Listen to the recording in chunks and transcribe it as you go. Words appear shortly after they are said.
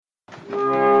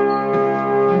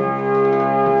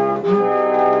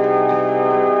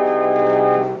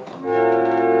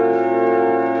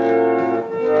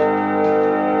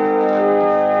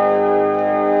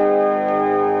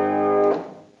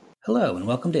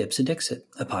welcome to Ipsa Dixit,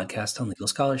 a podcast on legal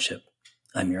scholarship.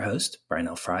 I'm your host, Brian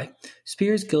L. Fry,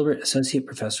 Spears Gilbert Associate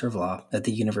Professor of Law at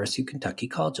the University of Kentucky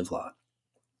College of Law.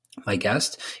 My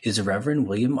guest is the Reverend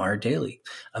William R. Daly,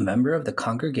 a member of the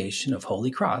Congregation of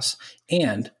Holy Cross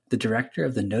and the director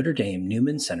of the Notre Dame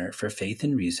Newman Center for Faith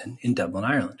and Reason in Dublin,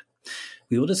 Ireland.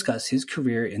 We will discuss his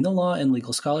career in the law and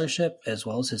legal scholarship, as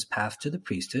well as his path to the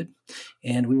priesthood.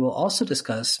 And we will also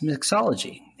discuss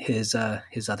mixology, his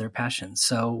other passions.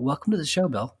 So welcome to the show,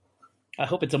 Bill. I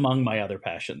hope it's among my other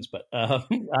passions, but thank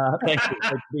you. Great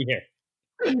to be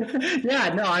here.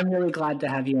 Yeah, no, I'm really glad to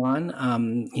have you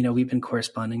on. We've been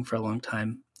corresponding for a long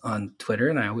time on Twitter,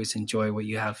 and I always enjoy what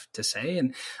you have to say,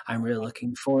 and I'm really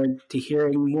looking forward to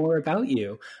hearing more about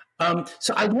you.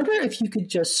 So I wonder if you could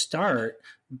just start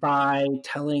by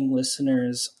telling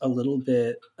listeners a little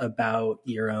bit about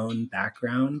your own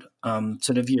background,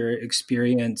 sort of your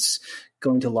experience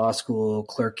going to law school,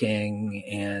 clerking,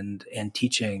 and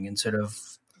teaching, and sort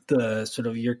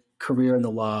of your career in the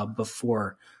law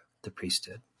before the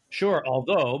priesthood. Sure.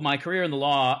 Although my career in the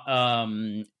law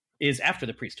is after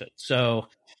the priesthood. So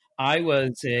I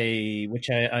was which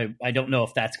I don't know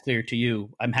if that's clear to you.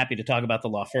 I'm happy to talk about the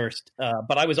law first,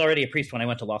 but I was already a priest when I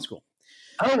went to law school.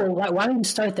 Oh, well, why don't you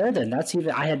start there then?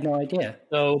 I had no idea.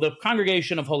 So the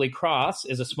Congregation of Holy Cross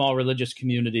is a small religious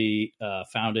community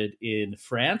founded in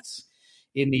France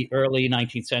in the early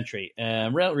 19th century,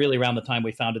 really around the time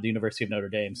we founded the University of Notre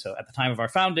Dame. So at the time of our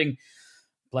founding,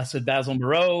 Blessed Basil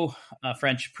Moreau, a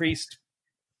French priest,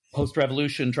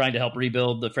 post-revolution, trying to help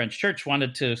rebuild the French church,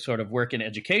 wanted to sort of work in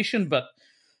education, but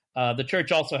the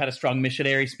church also had a strong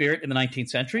missionary spirit in the 19th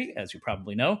century, as you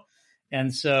probably know.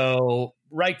 And so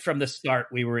right from the start,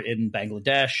 we were in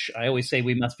Bangladesh. I always say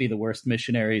we must be the worst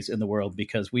missionaries in the world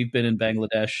because we've been in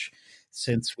Bangladesh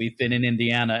since we've been in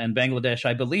Indiana. And Bangladesh,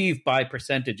 I believe, by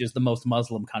percentage, is the most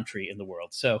Muslim country in the world.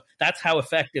 So that's how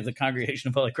effective the Congregation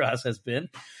of Holy Cross has been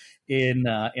in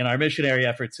our missionary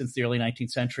efforts since the early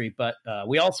 19th century. But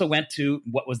we also went to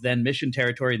what was then mission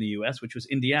territory in the U.S., which was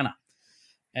Indiana,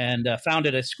 and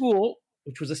founded a school,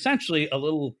 which was essentially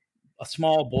a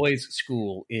small boys'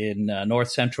 school in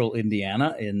north central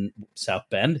Indiana in South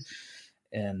Bend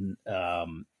and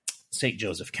St.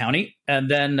 Joseph County. And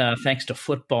then thanks to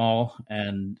football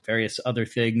and various other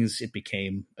things, it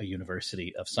became a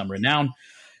university of some renown,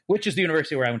 which is the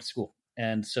university where I went to school.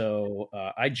 And so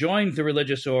I joined the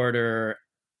religious order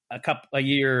a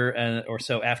year or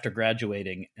so after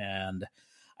graduating. And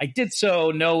I did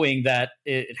so knowing that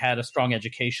it had a strong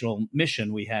educational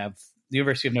mission. We have the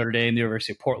University of Notre Dame, the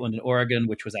University of Portland in Oregon,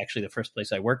 which was actually the first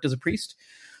place I worked as a priest.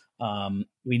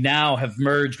 We now have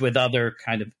merged with other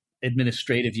kind of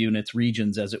administrative units,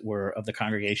 regions, as it were, of the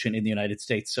congregation in the United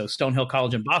States. So Stonehill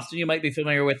College in Boston, you might be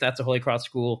familiar with. That's a Holy Cross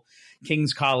school.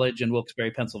 King's College in Wilkes-Barre,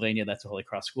 Pennsylvania, that's a Holy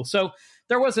Cross school. So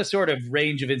there was a sort of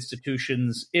range of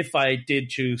institutions. If I did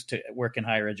choose to work in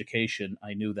higher education,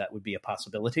 I knew that would be a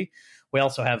possibility. We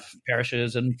also have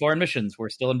parishes and foreign missions. We're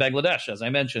still in Bangladesh, as I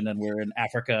mentioned, and we're in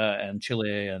Africa and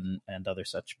Chile and other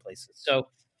such places. So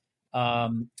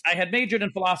I had majored in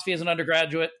philosophy as an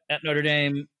undergraduate at Notre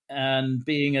Dame. And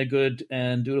being a good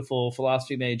and dutiful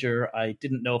philosophy major, I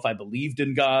didn't know if I believed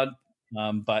in God.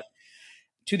 But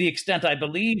to the extent I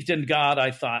believed in God,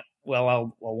 I thought, well,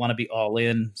 I'll want to be all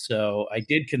in. So I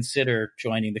did consider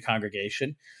joining the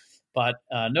congregation. But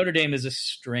Notre Dame is a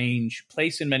strange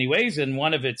place in many ways. And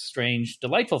one of its strange,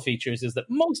 delightful features is that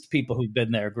most people who've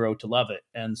been there grow to love it.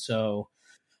 And so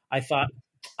I thought,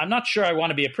 I'm not sure I want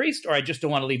to be a priest, or I just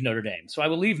don't want to leave Notre Dame. So I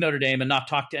will leave Notre Dame and not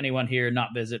talk to anyone here,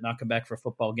 not visit, not come back for a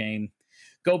football game,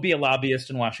 go be a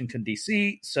lobbyist in Washington,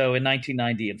 D.C. So in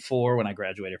 1994, when I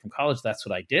graduated from college, that's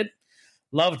what I did.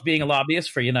 Loved being a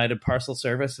lobbyist for United Parcel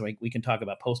Service. We can talk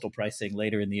about postal pricing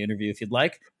later in the interview if you'd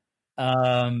like.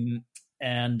 And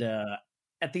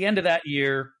at the end of that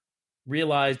year,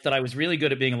 realized that I was really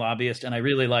good at being a lobbyist and I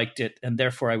really liked it. And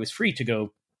therefore I was free to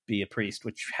go be a priest,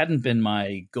 which hadn't been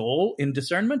my goal in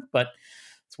discernment, but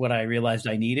it's what I realized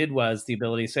I needed was the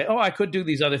ability to say, oh, I could do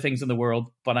these other things in the world,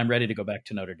 but I'm ready to go back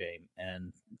to Notre Dame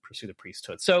and pursue the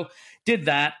priesthood. So did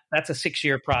that. That's a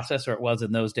 6-year process, or it was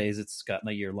in those days. It's gotten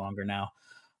a year longer now.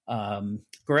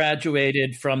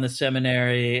 Graduated from the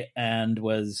seminary and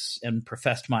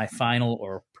professed my final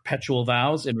or perpetual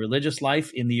vows in religious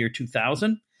life in the year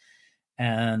 2000.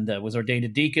 And was ordained a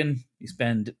deacon. You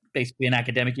spend basically an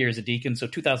academic year as a deacon. So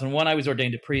 2001, I was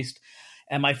ordained a priest.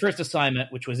 And my first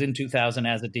assignment, which was in 2000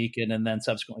 as a deacon and then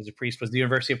subsequently as a priest, was the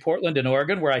University of Portland in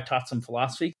Oregon, where I taught some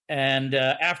philosophy. And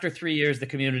after 3 years, the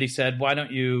community said, why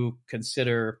don't you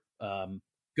consider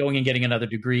going and getting another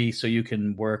degree so you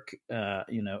can work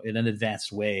in an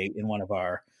advanced way in one of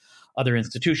our other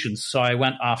institutions. So I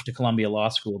went off to Columbia Law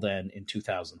School then in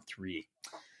 2003.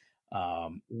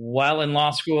 While in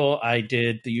law school, I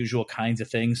did the usual kinds of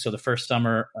things. So the first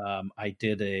summer, I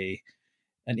did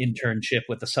an internship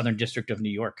with the Southern District of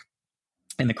New York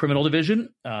in the criminal division.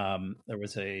 There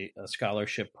was a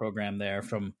scholarship program there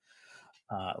from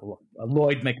a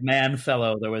Lloyd McMahon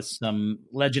fellow. There was some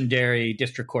legendary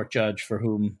district court judge for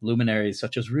whom luminaries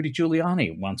such as Rudy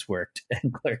Giuliani once worked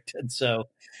and clerked. And so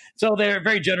they're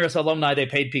very generous alumni. They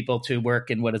paid people to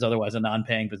work in what is otherwise a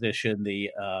non-paying position, the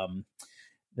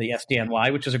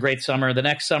SDNY, which was a great summer. The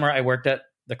next summer, I worked at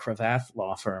the Cravath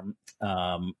law firm,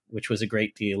 which was a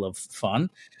great deal of fun.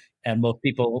 And most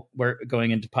people were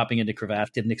popping into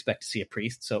Cravath, didn't expect to see a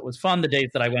priest. So it was fun the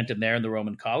days that I went in there in the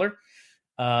Roman collar.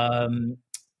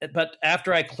 But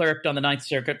after I clerked on the Ninth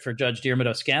Circuit for Judge Diarmuid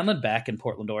O'Scanlan back in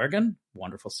Portland, Oregon,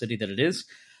 wonderful city that it is,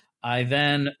 I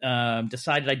then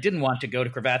decided I didn't want to go to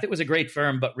Cravath. It was a great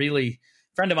firm, but really,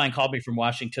 a friend of mine called me from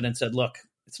Washington and said, look,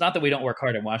 it's not that we don't work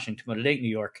hard in Washington, but it ain't New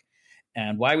York.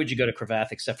 And why would you go to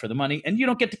Cravath except for the money? And you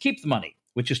don't get to keep the money,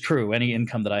 which is true. Any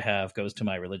income that I have goes to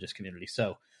my religious community.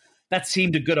 So that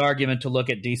seemed a good argument to look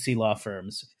at DC law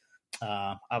firms.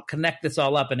 I'll connect this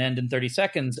all up and end in 30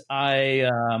 seconds.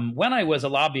 When I was a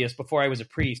lobbyist, before I was a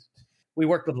priest, we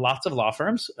worked with lots of law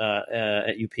firms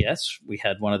at UPS. We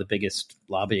had one of the biggest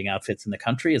lobbying outfits in the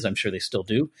country, as I'm sure they still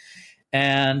do.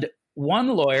 And one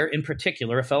lawyer in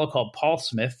particular, a fellow called Paul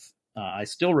Smith, I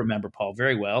still remember Paul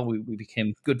very well. We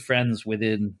became good friends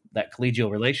within that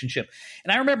collegial relationship.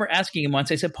 And I remember asking him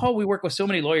once, I said, Paul, we work with so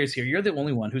many lawyers here. You're the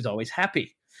only one who's always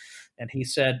happy. And he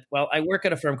said, well, I work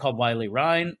at a firm called Wiley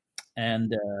Ryan.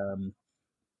 And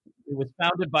it was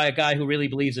founded by a guy who really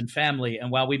believes in family. And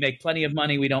while we make plenty of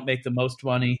money, we don't make the most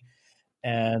money.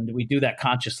 And we do that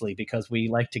consciously because we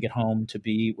like to get home to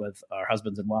be with our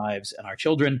husbands and wives and our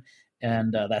children.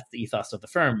 And that's the ethos of the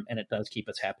firm. And it does keep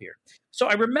us happier. So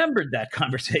I remembered that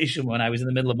conversation when I was in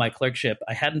the middle of my clerkship.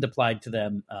 I hadn't applied to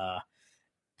them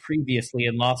previously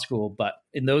in law school, but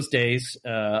in those days,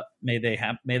 may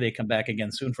they come back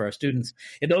again soon for our students.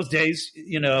 In those days,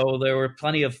 there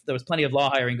was plenty of law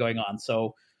hiring going on.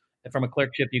 So from a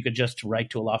clerkship, you could just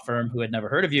write to a law firm who had never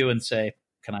heard of you and say,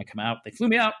 can I come out? They flew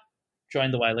me out,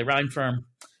 joined the Wiley Ryan firm.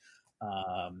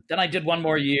 Then I did one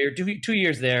more year, 2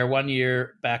 years there, 1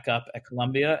 year back up at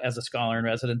Columbia as a scholar in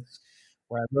residence,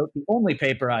 where I wrote the only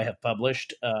paper I have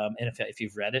published. And if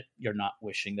you've read it, you're not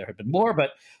wishing there had been more,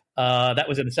 but that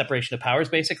was in the separation of powers,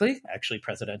 basically, actually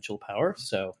presidential power.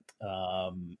 So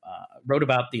wrote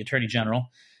about the Attorney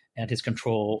General and his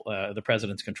control, the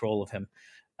president's control of him,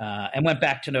 and went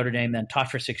back to Notre Dame, then taught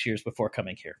for 6 years before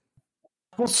coming here.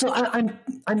 Well, so I'm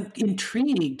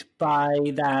intrigued by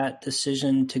that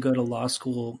decision to go to law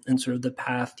school and sort of the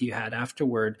path you had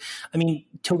afterward. I mean,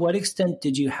 to what extent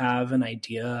did you have an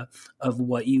idea of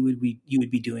what you would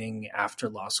be doing after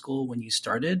law school when you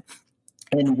started?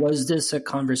 And was this a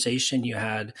conversation you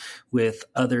had with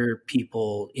other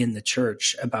people in the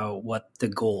church about what the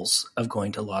goals of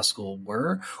going to law school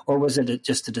were? Or was it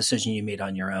just a decision you made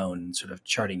on your own, sort of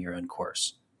charting your own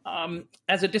course?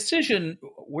 As a decision,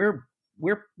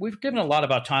 we've given a lot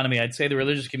of autonomy. I'd say the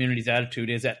religious community's attitude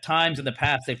is at times in the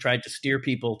past, they've tried to steer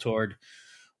people toward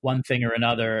one thing or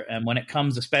another. And when it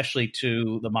comes especially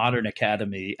to the modern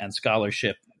academy and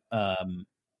scholarship,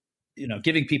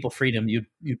 giving people freedom,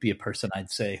 you'd be a person,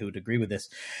 I'd say, who would agree with this.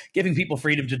 Giving people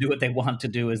freedom to do what they want to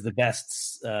do is the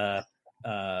best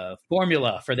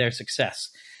formula for their success.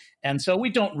 And so we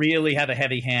don't really have a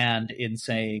heavy hand in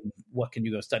saying, what can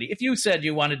you go study? If you said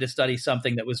you wanted to study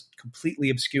something that was completely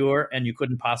obscure and you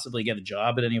couldn't possibly get a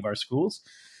job at any of our schools,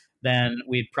 then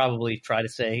we'd probably try to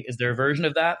say, is there a version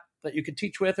of that you could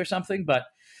teach with or something? But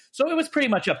so it was pretty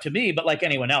much up to me. But like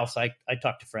anyone else, I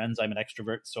talk to friends. I'm an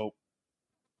extrovert. So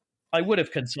I would have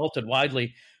consulted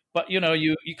widely. But, you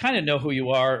kind of know who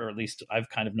you are, or at least I've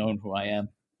kind of known who I am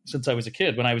since I was a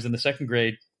kid. When I was in the second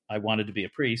grade, I wanted to be a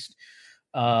priest.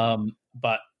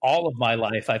 But all of my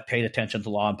life, I've paid attention to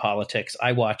law and politics.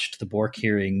 I watched the Bork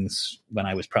hearings when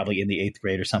I was probably in the 8th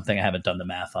grade or something. I haven't done the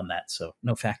math on that, so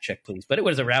no fact check, please. But it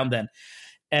was around then.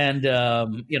 And,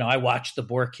 I watched the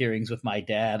Bork hearings with my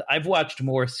dad. I've watched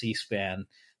more C-SPAN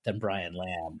than Brian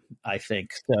Lamb, I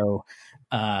think.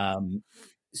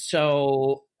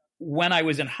 So when I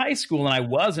was in high school and I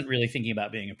wasn't really thinking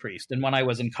about being a priest, and when I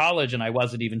was in college and I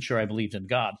wasn't even sure I believed in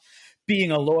God,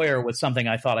 being a lawyer was something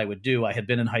I thought I would do. I had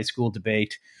been in high school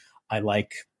debate. I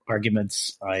like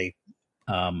arguments. I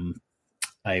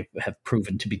have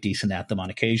proven to be decent at them on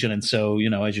occasion. And so,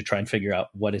 as you try and figure out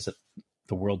what is it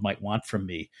the world might want from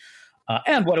me,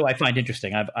 And what do I find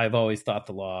interesting? I've always thought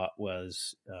the law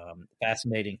was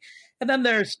fascinating. And then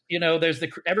there's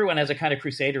everyone has a kind of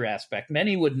crusader aspect.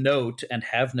 Many would note and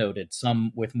have noted,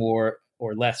 some with more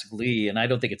or less glee, and I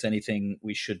don't think it's anything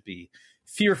we should be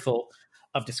fearful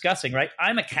of discussing, right?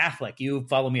 I'm a Catholic. You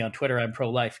follow me on Twitter. I'm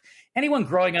pro-life. Anyone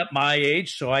growing up my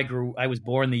age, so I was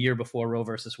born the year before Roe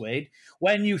versus Wade.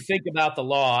 When you think about the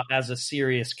law as a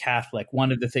serious Catholic,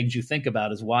 one of the things you think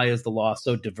about is, why is the law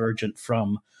so divergent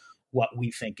from what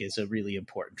we think is a really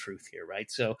important truth here,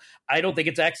 right? So I don't think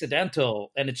it's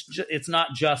accidental, and it's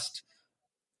not just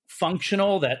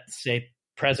functional that, say,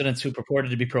 presidents who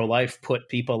purported to be pro-life put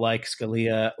people like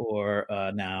Scalia or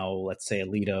now, let's say,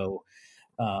 Alito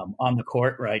on the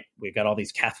court, right? We've got all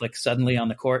these Catholics suddenly on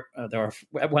the court.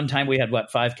 At one time we had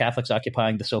 5 Catholics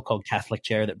occupying the so-called Catholic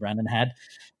chair that Brennan had.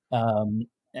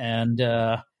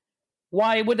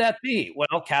 Why would that be?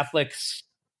 Well, Catholics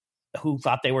who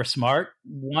thought they were smart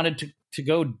wanted to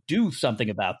go do something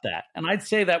about that. And I'd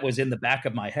say that was in the back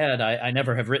of my head. I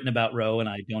never have written about Roe, and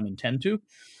I don't intend to.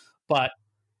 But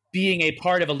being a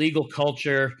part of a legal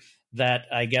culture that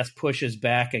I guess pushes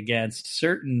back against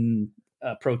certain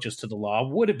approaches to the law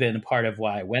would have been a part of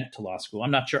why I went to law school.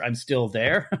 I'm not sure I'm still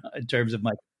there in terms of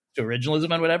my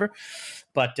originalism and whatever,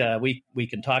 but we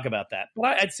can talk about that.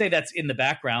 But I'd say that's in the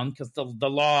background, because the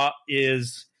law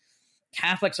is,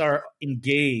 Catholics are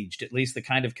engaged, at least the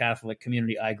kind of Catholic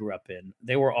community I grew up in.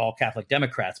 They were all Catholic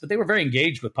Democrats, but they were very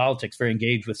engaged with politics, very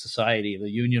engaged with society. The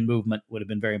union movement would have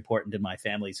been very important in my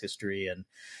family's history and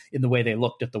in the way they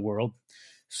looked at the world.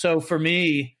 So for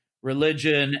me,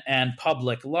 religion and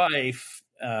public life,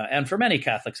 and for many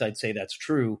Catholics, I'd say that's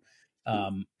true,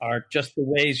 are just the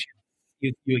ways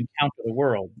you encounter the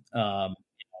world.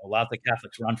 Lots of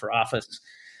Catholics run for office.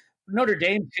 Notre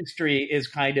Dame's history is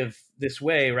kind of this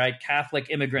way, right? The Catholic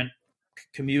immigrant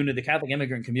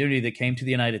community that came to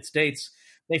the United States,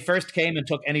 they first came and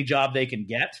took any job they can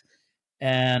get.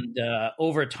 And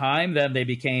over time, then they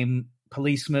became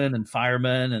policemen and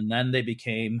firemen, and then they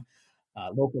became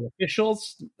local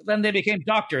officials. Then they became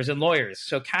doctors and lawyers.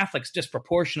 So Catholics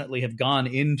disproportionately have gone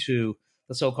into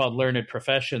the so-called learned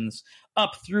professions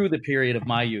up through the period of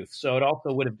my youth. So it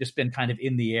also would have just been kind of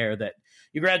in the air that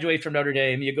you graduate from Notre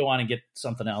Dame, you go on and get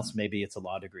something else. Maybe it's a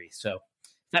law degree. So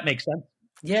that makes sense.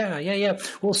 Yeah.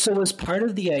 Well, so was part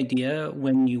of the idea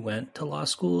when you went to law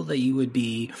school that you would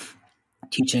be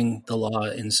teaching the law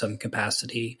in some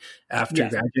capacity after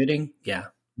graduating? Yeah.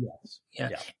 Yes. Yeah.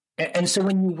 And so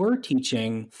when you were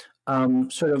teaching,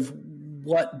 sort of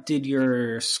what did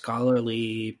your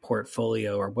scholarly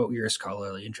portfolio, or what were your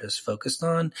scholarly interests focused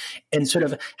on? And sort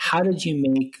of how did you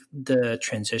make the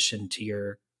transition to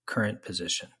your current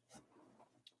position?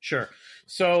 Sure.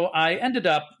 So I ended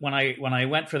up, when I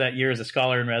went for that year as a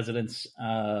scholar in residence,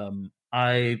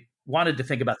 I wanted to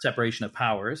think about separation of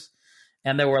powers.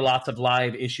 And there were lots of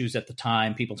live issues at the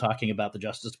time, people talking about the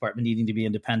Justice Department needing to be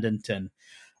independent. And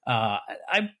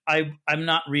I'm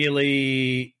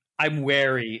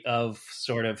wary of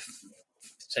sort of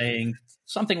saying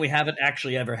something we haven't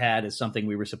actually ever had is something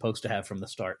we were supposed to have from the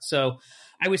start. So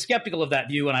I was skeptical of that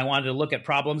view, and I wanted to look at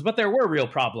problems, but there were real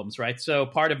problems, right? So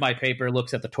part of my paper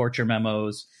looks at the torture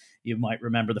memos. You might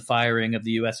remember the firing of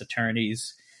the U.S.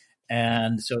 attorneys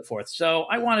and so forth. So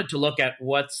I wanted to look at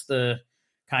what's the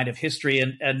kind of history,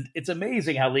 and it's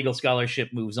amazing how legal scholarship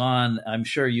moves on. I'm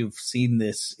sure you've seen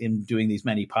this in doing these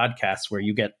many podcasts where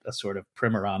you get a sort of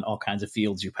primer on all kinds of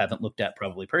fields you haven't looked at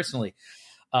probably personally.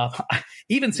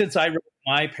 Even since I wrote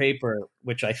my paper,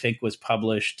 which I think was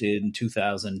published in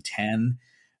 2010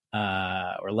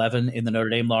 or 11 in the Notre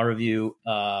Dame Law Review,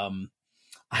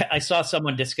 I saw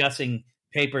someone discussing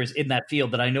papers in that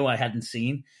field that I knew I hadn't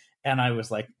seen. And I was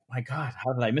like, my God,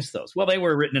 how did I miss those? Well, they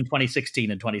were written in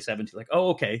 2016 and 2017. Like, oh,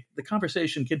 okay, the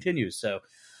conversation continues. So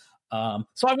I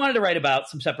wanted to write about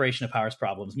some separation of powers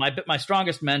problems. My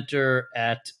strongest mentor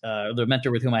the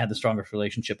mentor with whom I had the strongest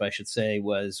relationship, I should say,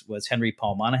 was Henry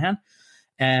Paul Monahan.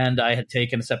 And I had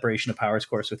taken a separation of powers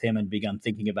course with him and begun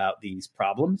thinking about these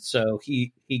problems. So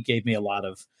he gave me a lot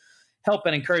of help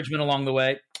and encouragement along the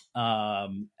way.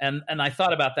 And I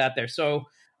thought about that there. So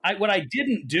what I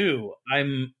didn't do,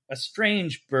 I'm a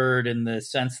strange bird in the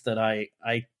sense that I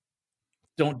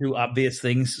don't do obvious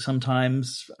things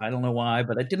sometimes. I don't know why,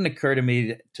 but it didn't occur to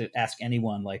me to ask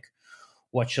anyone, like,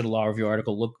 what should a law review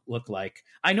article look like?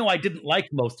 I know I didn't like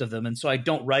most of them, and so I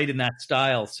don't write in that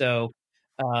style. So,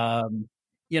 I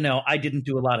didn't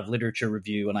do a lot of literature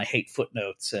review, and I hate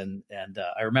footnotes. And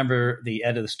I remember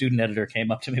the student editor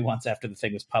came up to me once after the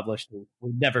thing was published.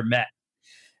 We never met.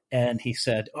 And he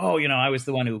said, "Oh, I was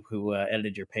the one who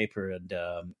edited your paper, and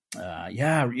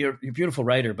yeah, you're a beautiful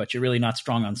writer, but you're really not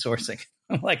strong on sourcing."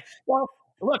 I'm like, "Well,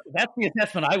 look, that's the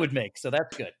assessment I would make, so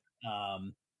that's good."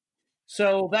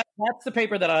 So that's the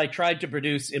paper that I tried to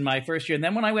produce in my first year. And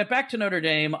then when I went back to Notre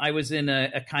Dame, I was in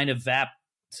a kind of VAP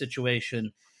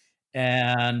situation,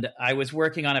 and I was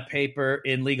working on a paper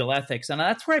in legal ethics. And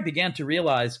that's where I began to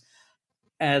realize,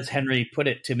 as Henry put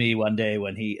it to me one day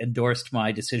when he endorsed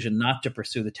my decision not to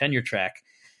pursue the tenure track,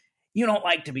 "You don't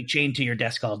like to be chained to your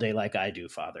desk all day like I do,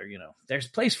 Father. There's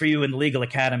a place for you in the legal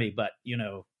academy, but,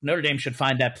 Notre Dame should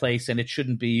find that place, and it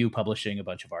shouldn't be you publishing a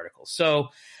bunch of articles." So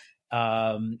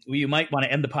you might want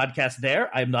to end the podcast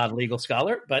there. I'm not a legal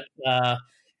scholar, but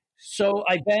so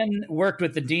I then worked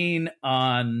with the dean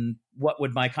on what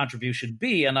would my contribution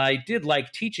be. And I did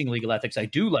like teaching legal ethics. I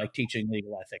do like teaching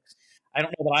legal ethics. I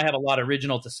don't know that I have a lot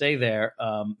original to say there.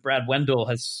 Brad Wendell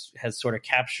has sort of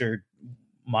captured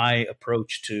my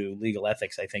approach to legal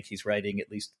ethics. I think he's writing at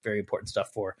least very important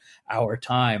stuff for our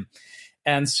time.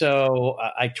 And so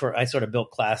I sort of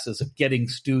built classes of getting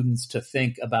students to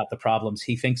think about the problems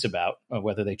he thinks about, or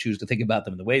whether they choose to think about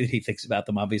them in the way that he thinks about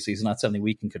them. Obviously, is not something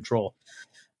we can control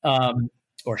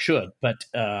or should. But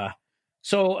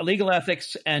so legal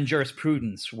ethics and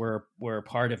jurisprudence were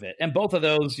part of it. And both of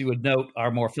those, you would note, are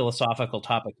more philosophical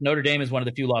topics. Notre Dame is one of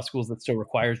the few law schools that still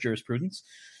requires jurisprudence.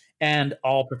 And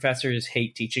all professors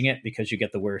hate teaching it because you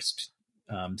get the worst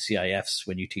CIFs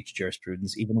when you teach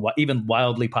jurisprudence. Even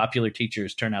wildly popular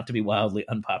teachers turn out to be wildly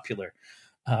unpopular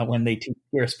when they teach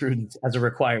jurisprudence as a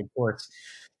required course.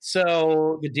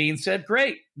 So the dean said,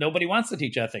 "Great, nobody wants to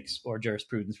teach ethics or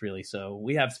jurisprudence, really, so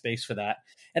we have space for that."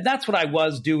 And that's what I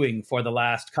was doing for the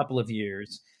last couple of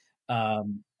years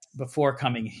before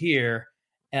coming here.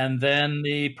 And then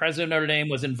the president of Notre Dame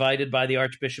was invited by the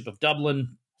Archbishop of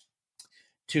Dublin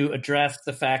to address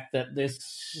the fact that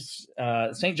this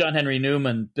St. John Henry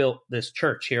Newman built this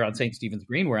church here on St. Stephen's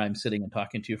Green, where I'm sitting and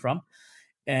talking to you from,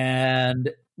 and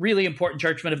really important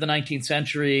churchman of the 19th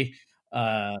century,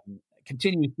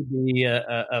 continues to be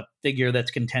a figure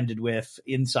that's contended with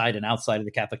inside and outside of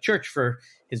the Catholic Church for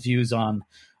his views on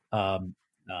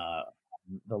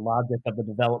the logic of the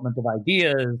development of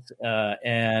ideas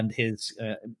and his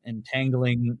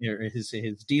entangling, or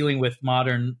his dealing with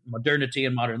modernity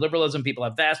and modern liberalism. People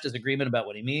have vast disagreement about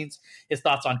what he means, his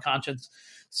thoughts on conscience.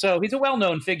 So he's a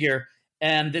well-known figure.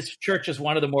 And this church is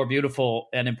one of the more beautiful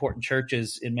and important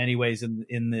churches in many ways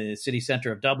in the city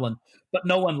center of Dublin. But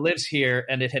no one lives here,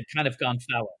 and it had kind of gone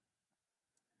fallow.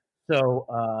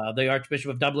 So the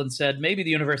Archbishop of Dublin said maybe the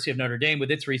University of Notre Dame,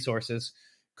 with its resources,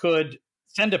 could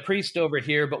send a priest over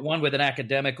here, but one with an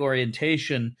academic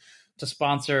orientation, to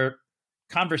sponsor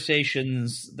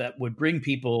conversations that would bring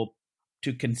people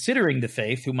to considering the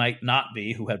faith who might not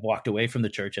be, who had walked away from the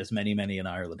church, as many in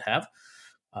Ireland have.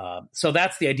 So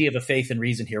that's the idea of a faith and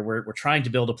reason here. We're trying to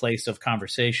build a place of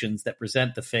conversations that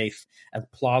present the faith as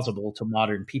plausible to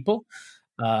modern people.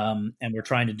 And we're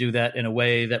trying to do that in a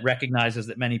way that recognizes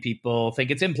that many people think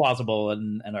it's implausible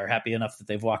and are happy enough that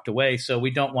they've walked away. So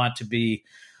we don't want to be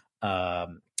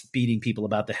beating people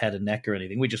about the head and neck or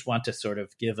anything. We just want to sort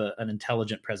of give an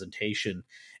intelligent presentation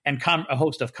and a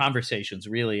host of conversations,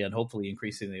 really, and hopefully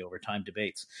increasingly over time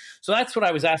debates. So that's what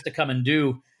I was asked to come and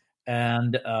do.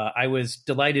 And I was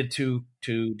delighted to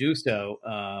do so.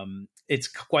 It's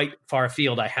quite far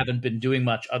afield. I haven't been doing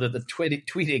much other than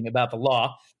tweeting about the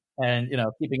law and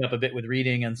keeping up a bit with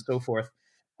reading and so forth.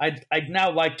 I'd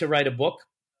now like to write a book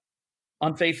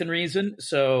on faith and reason.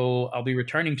 So I'll be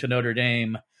returning to Notre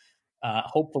Dame,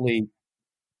 hopefully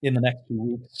in the next few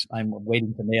weeks. I'm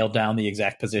waiting to nail down the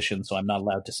exact position, so I'm not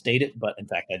allowed to state it. But in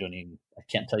fact, I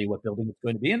can't tell you what building it's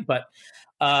going to be in. But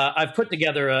I've put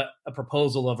together a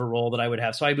proposal of a role that I would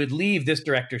have. So I would leave this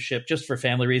directorship just for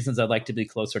family reasons. I'd like to be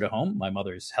closer to home, my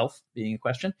mother's health being a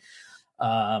question.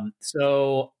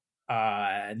 So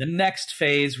the next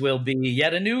phase will be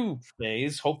yet a new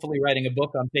phase, hopefully writing a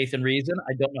book on faith and reason.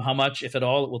 I don't know how much, if at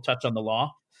all, it will touch on the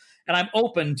law. And I'm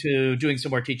open to doing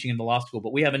some more teaching in the law school,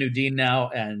 but we have a new dean now,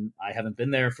 and I haven't been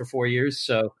there for 4 years.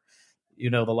 So, the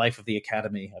life of the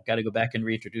academy. I've got to go back and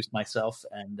reintroduce myself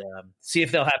and see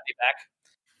if they'll have me back.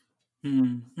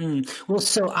 Mm-hmm. Well,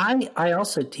 so I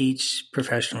also teach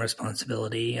professional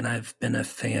responsibility, and I've been a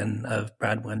fan of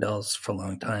Brad Wendell's for a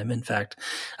long time. In fact,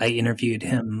 I interviewed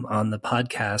him on the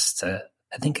podcast,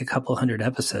 I think a couple hundred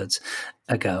episodes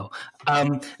ago.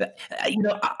 I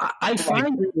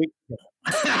find...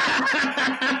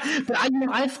 But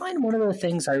I find one of the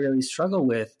things I really struggle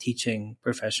with teaching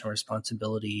professional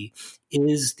responsibility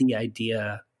is the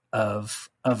idea of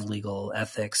legal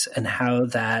ethics and how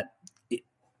that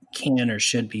can or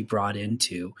should be brought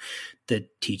into the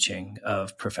teaching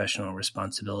of professional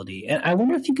responsibility. And I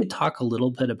wonder if you could talk a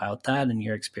little bit about that and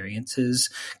your experiences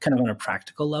kind of on a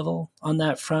practical level on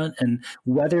that front, and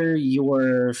whether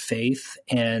your faith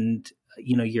and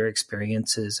your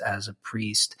experiences as a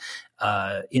priest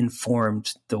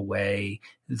informed the way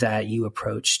that you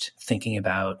approached thinking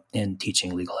about and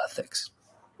teaching legal ethics.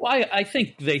 Well, I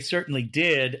think they certainly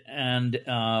did, and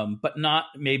but not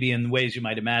maybe in ways you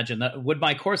might imagine. Would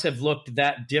my course have looked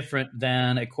that different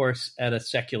than a course at a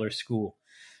secular school?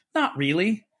 Not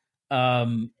really.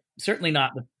 Certainly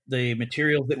not the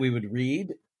materials that we would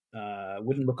read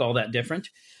wouldn't look all that different.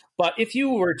 But if you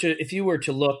were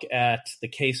to look at the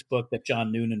case book that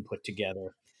John Noonan put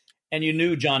together, and you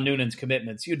knew John Noonan's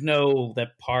commitments, you'd know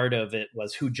that part of it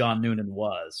was who John Noonan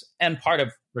was. And part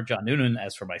of for John Noonan,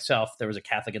 as for myself, there was a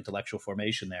Catholic intellectual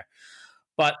formation there.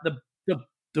 But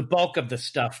the bulk of the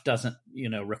stuff doesn't,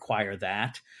 require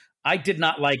that. I did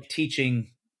not like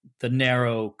teaching the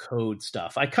narrow code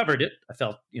stuff. I covered it. I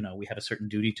felt, we had a certain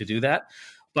duty to do that.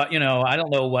 But, I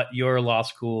don't know what your law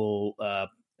school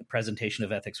presentation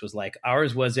of ethics was like.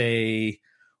 Ours was a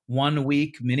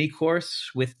 1-week mini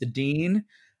course with the dean.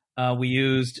 We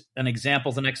used an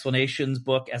examples and explanations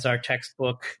book as our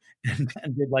textbook and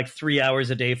did like 3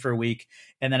 hours a day for a week.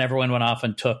 And then everyone went off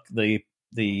and took the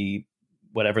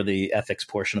whatever the ethics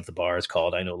portion of the bar is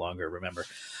called. I no longer remember.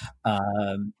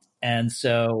 And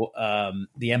so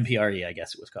the MPRE, I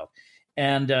guess it was called.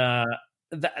 And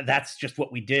that's just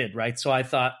what we did, right? So I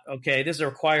thought, okay, this is a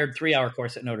required 3-hour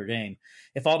course at Notre Dame.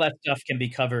 If all that stuff can be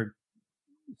covered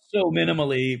so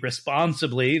minimally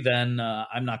responsibly, then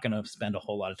I'm not going to spend a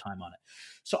whole lot of time on it.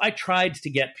 So I tried to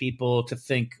get people to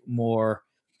think more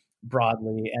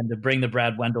broadly and to bring the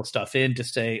Brad Wendell stuff in to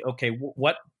say, okay,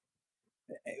 what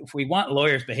if we want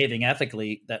lawyers behaving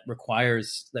ethically, that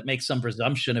makes some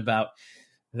presumption about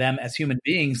them as human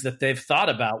beings, that they've thought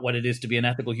about what it is to be an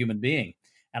ethical human being.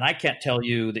 And I can't tell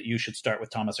you that you should start with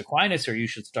Thomas Aquinas, or you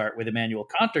should start with Immanuel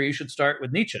Kant, or you should start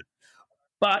with Nietzsche.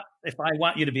 But if I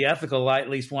want you to be ethical, I at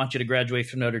least want you to graduate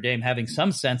from Notre Dame having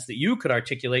some sense that you could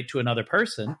articulate to another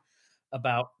person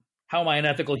about how am I an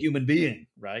ethical human being,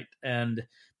 right? And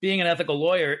being an ethical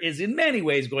lawyer is in many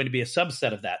ways going to be a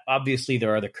subset of that. Obviously,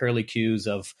 there are the curlicues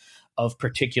of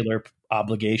particular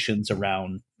obligations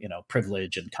around,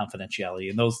 privilege and confidentiality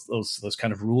and those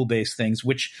kind of rule-based things,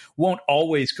 which won't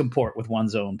always comport with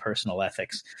one's own personal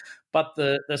ethics. But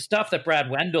the stuff that Brad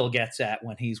Wendell gets at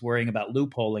when he's worrying about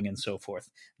loopholing and so forth,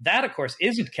 that, of course,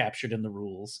 isn't captured in the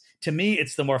rules. To me,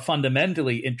 it's the more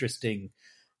fundamentally interesting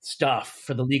stuff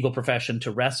for the legal profession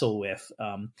to wrestle with.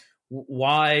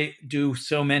 Why do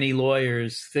so many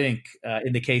lawyers think,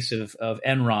 in the case of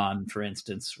Enron, for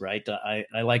instance, right?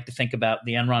 I like to think about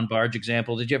the Enron barge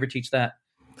example. Did you ever teach that?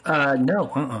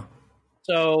 No.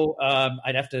 So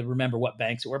I'd have to remember what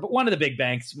banks it were, but one of the big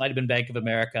banks, might have been Bank of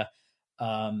America,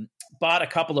 bought a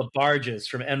couple of barges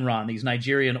from Enron, these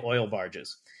Nigerian oil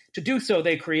barges. To do so,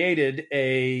 they created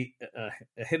a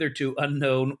hitherto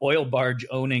unknown oil barge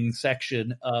owning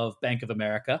section of Bank of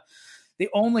America. The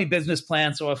only business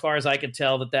plan, so far as I could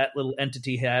tell, that little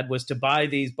entity had was to buy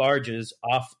these barges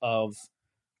off of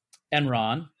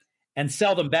Enron and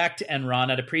sell them back to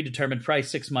Enron at a predetermined price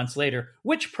 6 months later,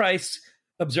 which price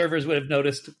observers would have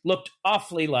noticed looked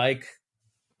awfully like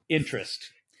interest,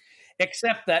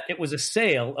 except that it was a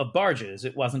sale of barges.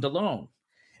 It wasn't a loan.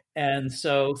 And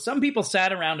so some people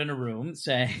sat around in a room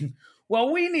saying,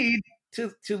 well, we need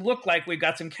to look like we've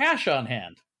got some cash on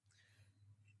hand.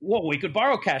 Well, we could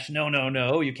borrow cash.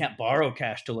 No, you can't borrow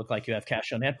cash to look like you have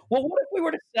cash on hand. Well, what if we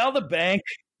were to sell the bank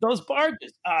those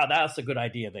barges? That's a good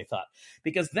idea, they thought,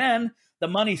 because then the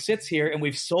money sits here and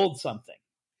we've sold something.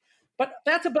 But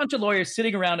that's a bunch of lawyers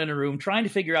sitting around in a room trying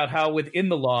to figure out how within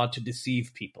the law to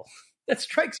deceive people. That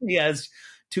strikes me as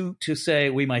to say,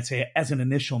 we might say, as an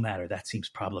initial matter, that seems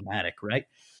problematic, right?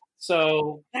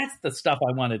 So that's the stuff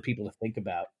I wanted people to think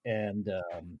about. And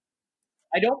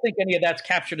I don't think any of that's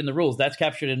captured in the rules. That's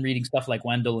captured in reading stuff like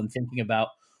Wendell and thinking about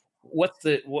what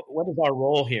is our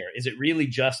role here? Is it really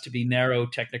just to be narrow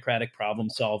technocratic problem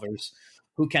solvers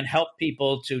who can help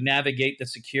people to navigate the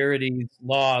securities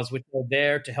laws, which are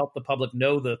there to help the public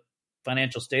know the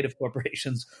financial state of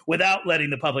corporations without letting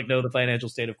the public know the financial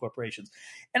state of corporations?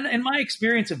 And in my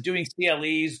experience of doing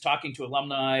CLEs, talking to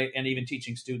alumni, and even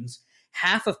teaching students,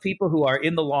 half of people who are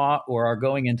in the law or are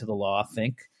going into the law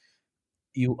think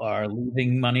you are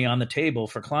leaving money on the table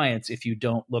for clients if you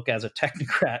don't look as a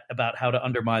technocrat about how to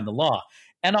undermine the law.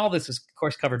 And all this is, of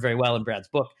course, covered very well in Brad's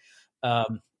book.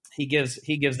 He gives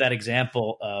that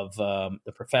example of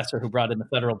the professor who brought in the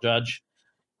federal judge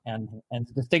and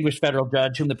the distinguished federal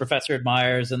judge whom the professor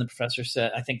admires. And the professor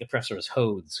said, I think the professor was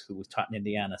Hodes, who was taught in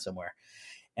Indiana somewhere.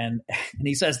 And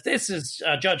he says, this is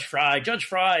Judge Fry. Judge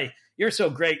Fry, you're so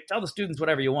great. Tell the students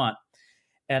whatever you want.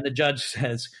 And the judge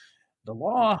says, the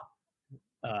law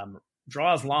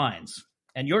draws lines.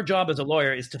 And your job as a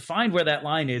lawyer is to find where that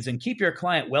line is and keep your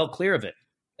client well clear of it.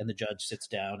 And the judge sits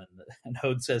down and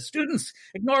Hodes says, students,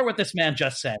 ignore what this man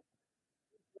just said.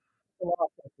 The law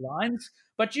sets lines,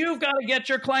 but you've got to get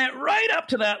your client right up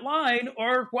to that line,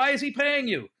 or why is he paying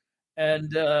you?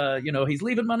 And, he's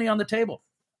leaving money on the table.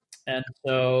 And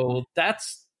so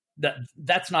that's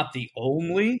not the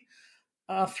only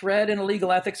thread in a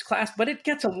legal ethics class, but it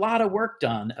gets a lot of work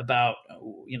done about,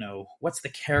 what's the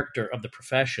character of the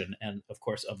profession and, of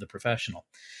course, of the professional.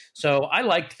 So I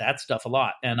liked that stuff a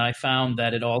lot. And I found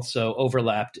that it also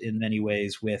overlapped in many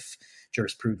ways with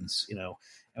jurisprudence.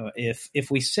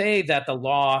 If we say that the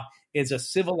law is a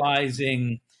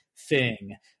civilizing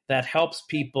thing that helps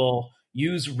people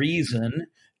use reason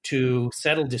to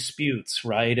settle disputes,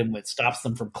 right? And it stops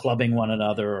them from clubbing one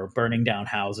another or burning down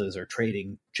houses or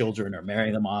trading children or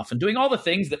marrying them off and doing all the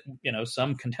things that,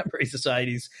 some contemporary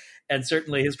societies and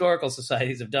certainly historical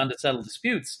societies have done to settle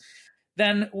disputes,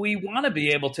 then we want to be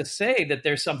able to say that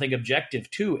there's something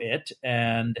objective to it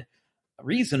and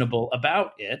reasonable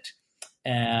about it.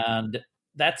 And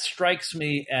that strikes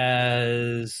me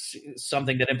as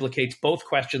something that implicates both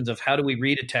questions of how do we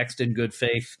read a text in good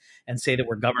faith and say that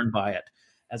we're governed by it,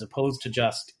 as opposed to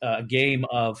just a game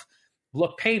of,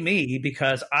 look, pay me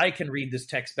because I can read this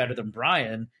text better than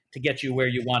Brian to get you where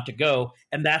you want to go.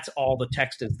 And that's all the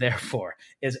text is there for,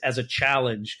 is as a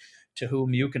challenge to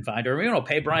whom you can find, or,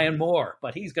 pay Brian more,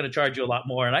 but he's going to charge you a lot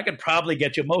more. And I can probably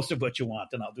get you most of what you want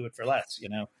and I'll do it for less,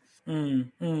 Yeah,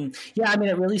 I mean,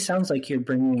 it really sounds like you're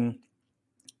bringing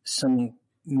some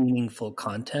meaningful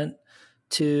content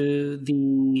to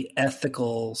the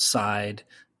ethical side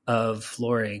of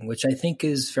lawyering, which I think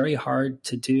is very hard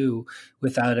to do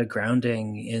without a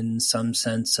grounding in some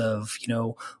sense of,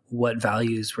 what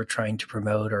values we're trying to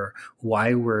promote or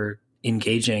why we're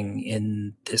engaging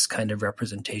in this kind of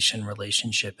representation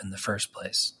relationship in the first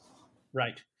place.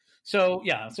 Right. So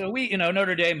we,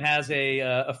 Notre Dame has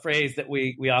a phrase that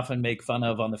we often make fun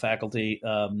of on the faculty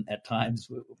at times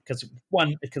because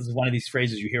it's one of these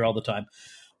phrases you hear all the time.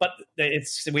 But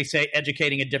we say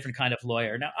educating a different kind of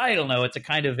lawyer. Now, I don't know. It's a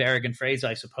kind of arrogant phrase,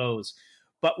 I suppose.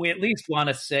 But we at least want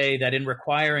to say that in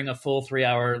requiring a full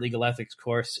 3-hour legal ethics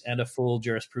course and a full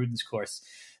jurisprudence course,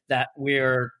 that we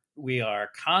are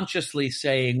consciously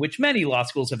saying, which many law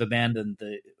schools have abandoned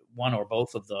the one or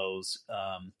both of those.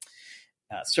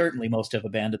 Certainly most have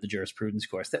abandoned the jurisprudence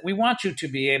course, that we want you to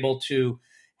be able to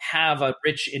have a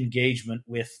rich engagement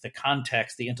with the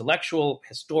context, the intellectual,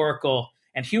 historical,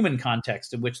 and human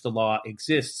context in which the law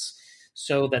exists,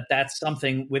 so that that's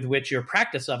something with which your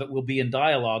practice of it will be in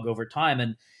dialogue over time.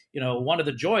 And, one of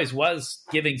the joys was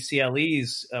giving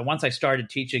CLEs. Once I started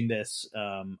teaching this,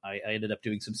 I ended up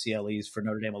doing some CLEs for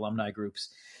Notre Dame alumni groups.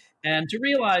 And to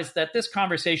realize that this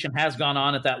conversation has gone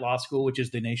on at that law school, which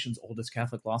is the nation's oldest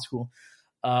Catholic law school,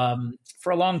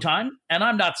 for a long time. And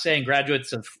I'm not saying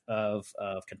graduates of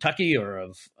Kentucky or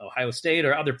of Ohio State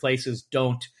or other places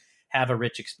don't have a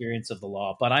rich experience of the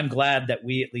law, but I'm glad that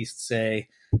we at least say,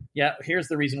 yeah, here's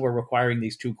the reason we're requiring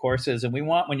these 2 courses. And we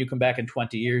want, when you come back in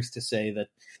 20 years, to say that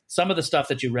some of the stuff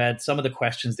that you read, some of the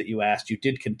questions that you asked, you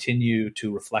did continue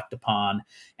to reflect upon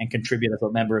and contribute as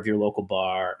a member of your local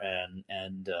bar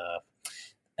and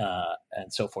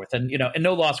so forth. And, and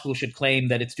no law school should claim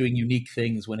that it's doing unique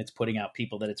things when it's putting out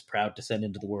people that it's proud to send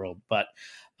into the world. But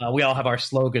we all have our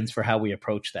slogans for how we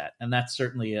approach that. And that's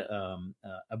certainly a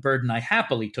burden I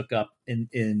happily took up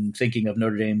in thinking of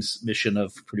Notre Dame's mission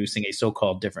of producing a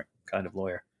so-called different kind of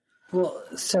lawyer. Well,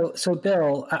 so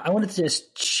Bill, I wanted to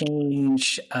just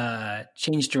change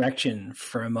direction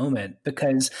for a moment,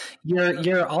 because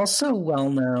you're also well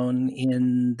known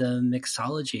in the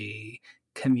mixology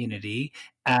community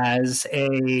as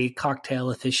a cocktail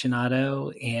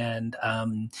aficionado, and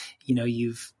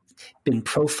you've been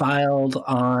profiled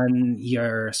on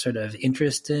your sort of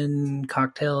interest in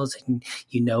cocktails, and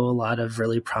a lot of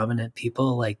really prominent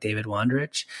people like David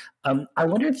Wondrich. I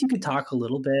wonder if you could talk a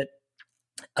little bit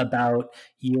about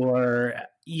your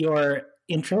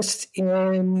interest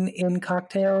in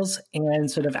cocktails and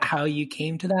sort of how you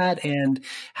came to that and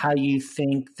how you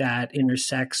think that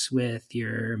intersects with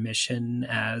your mission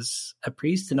as a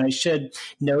priest. And I should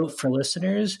note for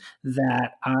listeners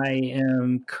that I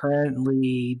am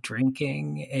currently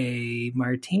drinking a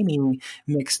martini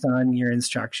mixed on your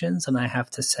instructions, and I have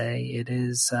to say it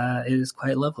is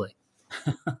quite lovely.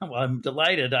 Well, I'm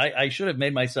delighted. I should have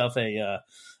made myself a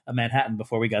Manhattan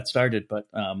before we got started, but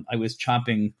I was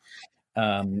chomping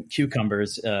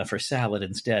cucumbers for salad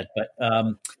instead.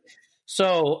 But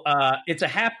so it's a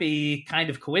happy kind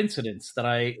of coincidence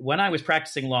that when I was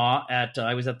practicing law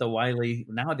I was at the Wiley,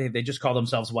 now they just call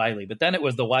themselves Wiley, but then it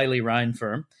was the Wiley Rhine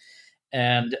firm,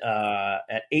 and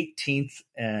at 18th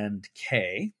and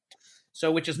K. So,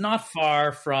 which is not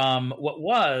far from what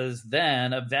was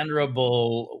then a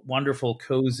venerable, wonderful,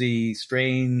 cozy,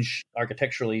 strange,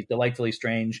 architecturally delightfully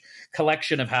strange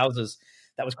collection of houses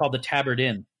that was called the Tabard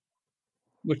Inn,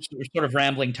 which were sort of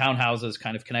rambling townhouses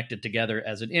kind of connected together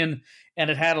as an inn. And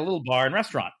it had a little bar and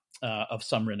restaurant of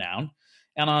some renown.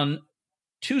 And on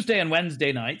Tuesday and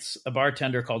Wednesday nights, a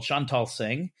bartender called Chantal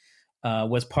Singh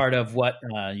was part of what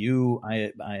I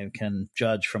can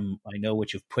judge from, I know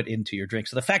what you've put into your drink.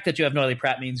 So the fact that you have Noilly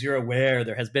Prat means you're aware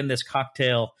there has been this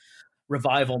cocktail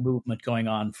revival movement going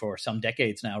on for some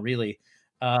decades now, really.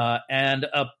 And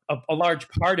a large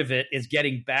part of it is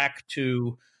getting back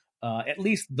to at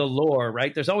least the lore,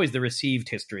 right? There's always the received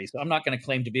history. So I'm not going to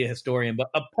claim to be a historian, but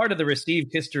a part of the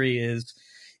received history is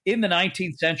in the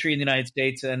 19th century in the United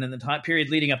States and in the time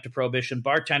period leading up to Prohibition,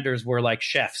 bartenders were like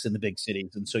chefs in the big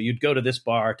cities. And so you'd go to this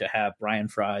bar to have Brian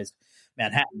Fry's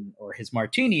Manhattan or his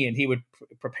martini, and he would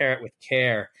prepare it with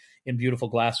care in beautiful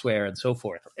glassware and so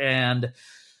forth. And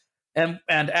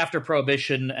after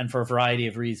Prohibition, and for a variety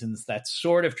of reasons, that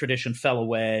sort of tradition fell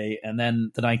away. And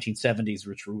then the 1970s,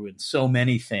 which ruined so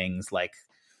many things like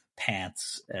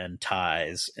pants and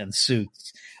ties and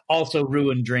suits, also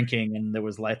ruined drinking, and there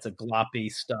was lots of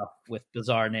gloppy stuff with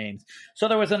bizarre names. So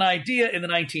there was an idea in the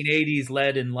 1980s,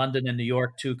 led in London and New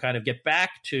York, to kind of get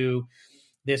back to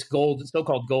this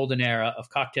so-called golden era of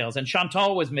cocktails. And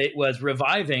Chantal was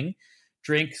reviving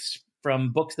drinks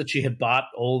from books that she had bought,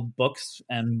 old books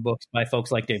and books by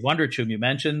folks like Dave Wondrich, whom you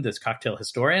mentioned, this cocktail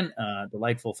historian,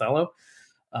 delightful fellow,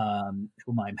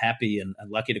 whom I'm happy and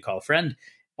lucky to call a friend.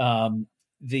 So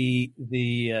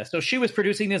she was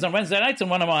producing these on Wednesday nights, and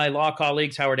one of my law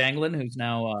colleagues, Howard Anglin, who's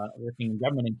now working in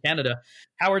government in Canada,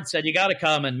 Howard said, you got to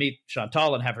come and meet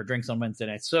Chantal and have her drinks on Wednesday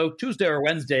nights. So Tuesday or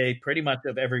Wednesday, pretty much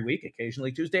of every week,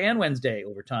 occasionally Tuesday and Wednesday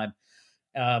over time,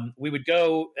 we would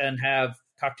go and have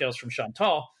cocktails from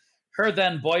Chantal. Her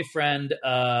then boyfriend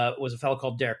was a fellow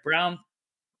called Derek Brown.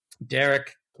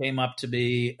 Derek came up to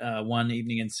me one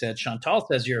evening and said, Chantal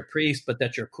says you're a priest, but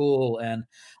that you're cool. And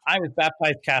I was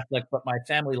baptized Catholic, but my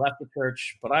family left the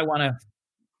church, but I want to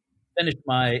finish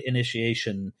my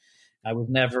initiation. I was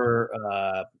never,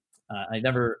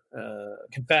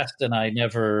 confessed, and I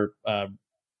never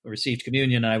received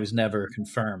communion, and I was never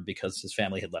confirmed because his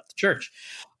family had left the church.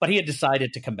 But he had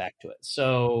decided to come back to it.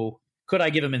 So could I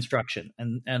give him instruction?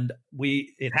 And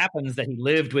it happens that he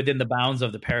lived within the bounds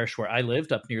of the parish where I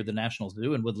lived, up near the National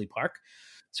Zoo in Woodley Park.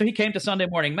 So he came to Sunday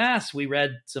morning mass. We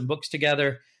read some books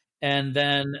together. And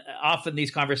then often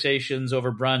these conversations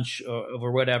over brunch or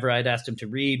over whatever I'd asked him to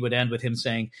read would end with him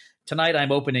saying, tonight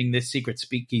I'm opening this secret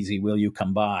speakeasy. Will you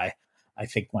come by? I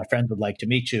think my friends would like to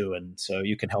meet you, and so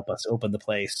you can help us open the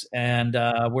place. And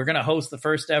we're going to host the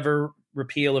first ever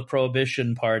repeal of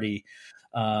Prohibition party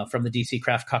from the DC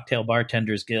Craft Cocktail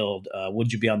Bartenders Guild.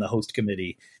 Would you be on the host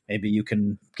committee? Maybe you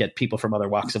can get people from other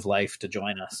walks of life to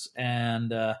join us.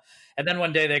 And then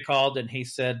one day they called, and he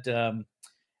said,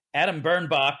 Adam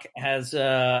Bernbach has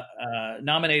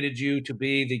nominated you to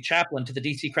be the chaplain to the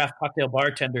DC Craft Cocktail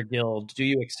Bartender Guild. Do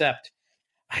you accept?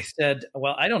 I said,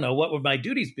 well, I don't know. What would my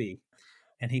duties be?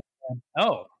 And he said,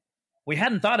 oh, we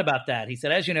hadn't thought about that. He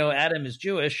said, as you know, Adam is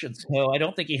Jewish, and so I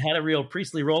don't think he had a real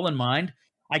priestly role in mind.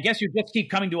 I guess you just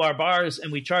keep coming to our bars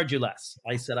and we charge you less.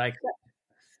 I said, I accept.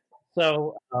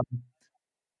 So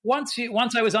once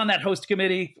I was on that host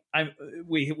committee,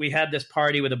 we had this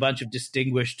party with a bunch of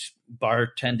distinguished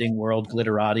bartending world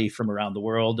glitterati from around the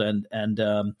world, and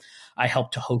I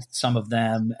helped to host some of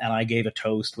them, and I gave a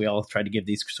toast. We all tried to give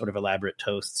these sort of elaborate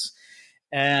toasts,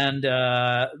 and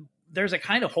there's a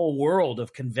kind of whole world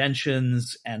of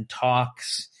conventions and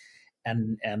talks,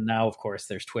 and now of course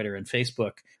there's Twitter and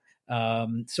Facebook.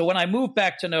 So when I moved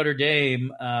back to Notre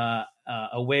Dame,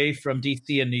 away from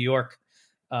DC and New York,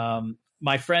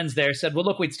 my friends there said, well,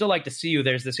 look, we'd still like to see you.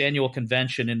 There's this annual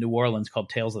convention in New Orleans called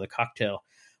Tales of the Cocktail.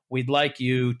 We'd like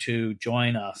you to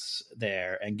join us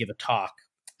there and give a talk.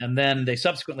 And then they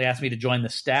subsequently asked me to join the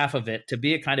staff of it, to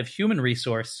be a kind of human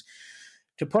resource,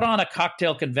 to put on a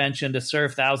cocktail convention, to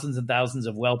serve thousands and thousands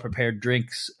of well-prepared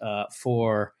drinks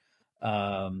for,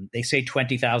 they say,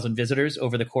 20,000 visitors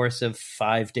over the course of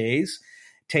 5 days,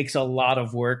 takes a lot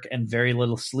of work and very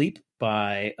little sleep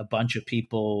by a bunch of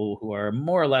people who are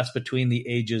more or less between the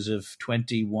ages of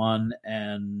 21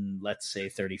 and, let's say,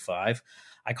 35.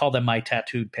 I call them my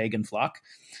tattooed pagan flock.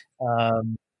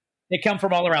 They come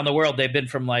from all around the world. They've been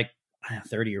from like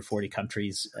 30 or 40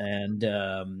 countries, and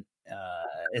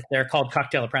they're called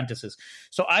cocktail apprentices.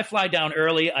 So I fly down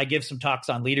early. I give some talks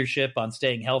on leadership, on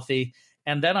staying healthy,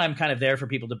 and then I'm kind of there for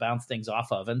people to bounce things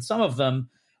off of. And some of them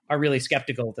are really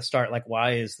skeptical at the start, like,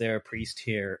 why is there a priest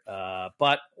here?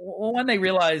 But when they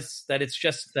realize that it's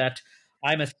just that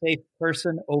I'm a safe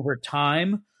person over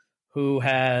time who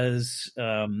has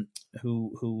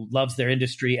who loves their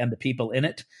industry and the people in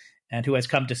it, and who has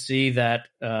come to see that,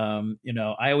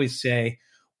 I always say,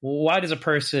 why does a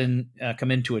person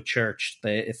come into a church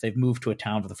if they've moved to a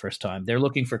town for the first time? They're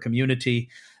looking for community.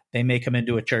 They may come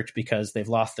into a church because they've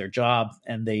lost their job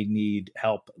and they need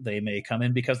help. They may come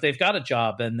in because they've got a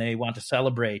job and they want to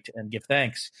celebrate and give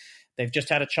thanks. They've just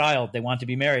had a child. They want to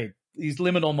be married. These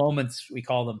liminal moments, we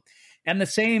call them. And the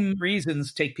same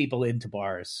reasons take people into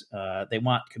bars. They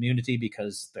want community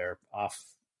because they're off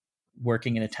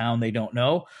working in a town they don't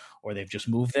know, or they've just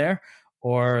moved there,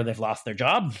 or they've lost their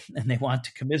job and they want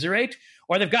to commiserate,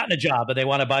 or they've gotten a job and they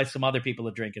want to buy some other people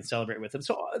a drink and celebrate with them.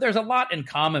 So there's a lot in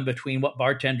common between what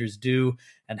bartenders do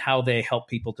and how they help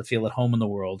people to feel at home in the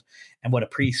world, and what a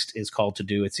priest is called to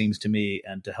do, it seems to me,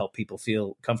 and to help people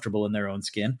feel comfortable in their own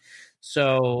skin.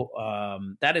 So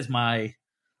that is my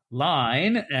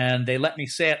line, and they let me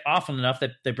say it often enough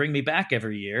that they bring me back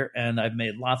every year, and I've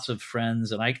made lots of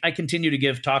friends, and I continue to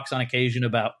give talks on occasion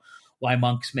about why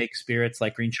monks make spirits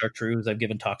like green chartreuse. I've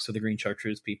given talks to the green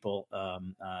chartreuse people,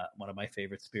 one of my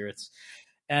favorite spirits.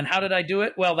 And how did I do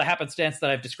it? Well, the happenstance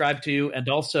that I've described to you, and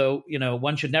also,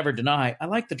 one should never deny, I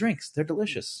like the drinks. They're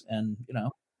delicious. And,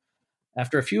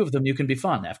 after a few of them, you can be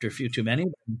fun. After a few too many,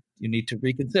 you need to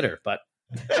reconsider. But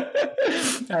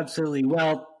absolutely.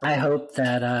 Well, I hope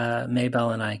that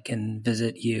Maybelle and I can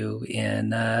visit you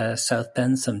in South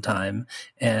Bend sometime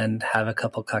and have a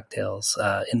couple cocktails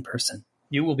in person.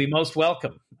 You will be most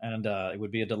welcome, and it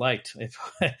would be a delight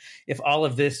if all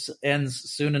of this ends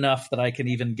soon enough that I can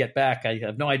even get back. I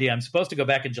have no idea. I'm supposed to go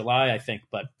back in July, I think,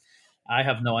 but I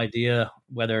have no idea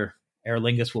whether Aer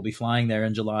Lingus will be flying there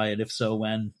in July, and if so,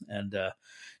 when. And now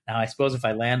I suppose if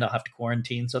I land, I'll have to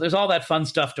quarantine. So there's all that fun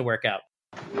stuff to work out.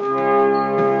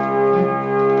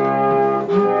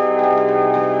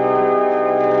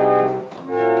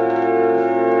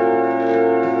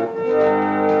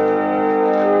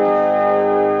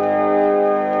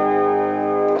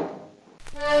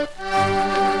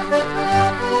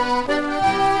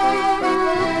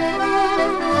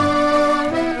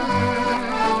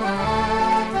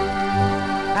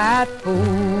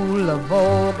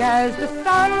 As the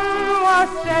sun was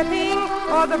setting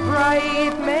o'er the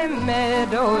bright May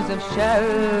meadows of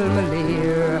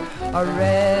Shelmalier, a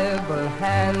rebel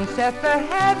hand set the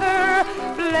heather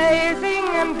blazing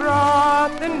and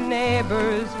brought the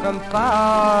neighbours from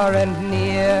far and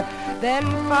near. Then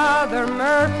Father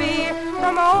Murphy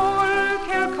from old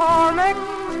Kilcormac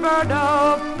spurred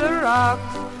up the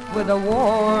rocks with a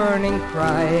warning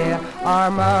cry.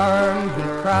 Arm, arm, he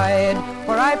cried,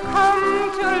 for I've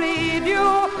come to lead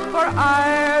you. For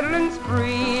Ireland's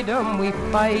freedom we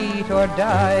fight or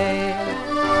die.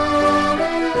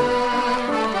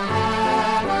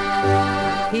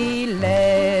 He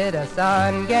led us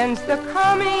on against the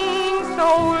coming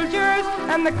soldiers,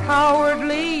 and the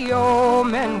cowardly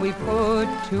yeomen we put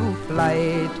to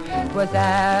flight. 'Twas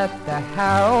at the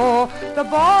Harrow the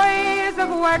boys of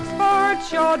Wexford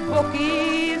showed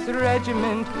Bucky's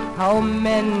regiment how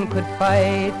men could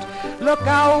fight. Look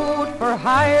out for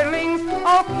hirelings,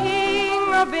 O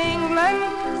King of England,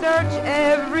 search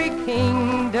every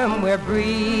kingdom where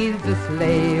breathes a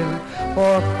slave.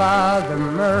 For Father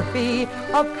Murphy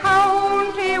of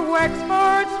County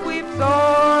Wexford sweeps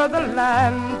o'er the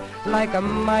land like a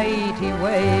mighty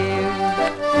wave.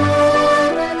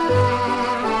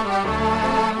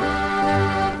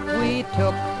 We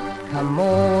took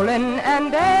Camolin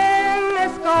and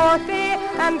Enniscorthy,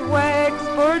 and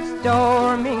Wexford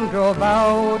storming drove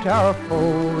out our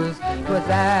foes. 'Twas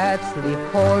at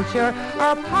Sleepholshire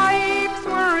our pikes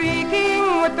were reeking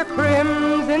with the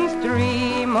crimson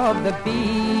stream of the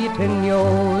beaten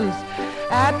Yos.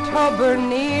 At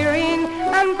Tuberneering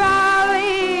and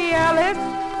Ballyellis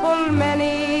full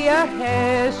many a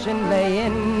Hessian lay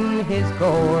in his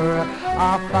gore.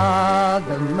 Our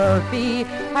Father Murphy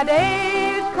had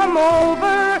aid come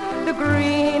over, the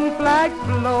green flag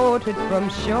floated from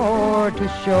shore to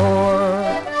shore.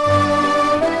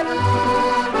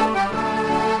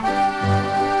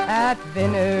 At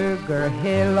Vinegar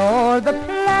Hill o'er the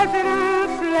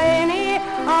pleasant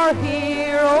our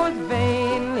heroes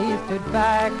vainly stood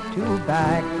back to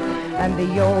back, and the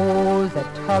O's at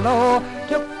Tullow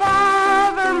took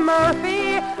Father Murphy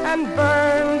and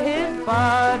burned his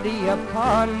body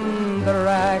upon the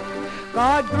rack.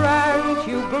 God grant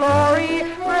you glory,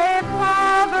 brave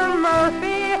Father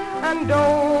Murphy, and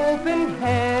open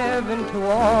heaven to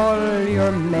all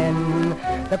your men.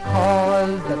 The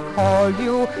cause that called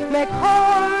you may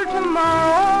call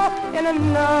tomorrow in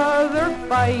another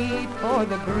fight for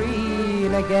the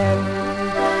green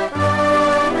again.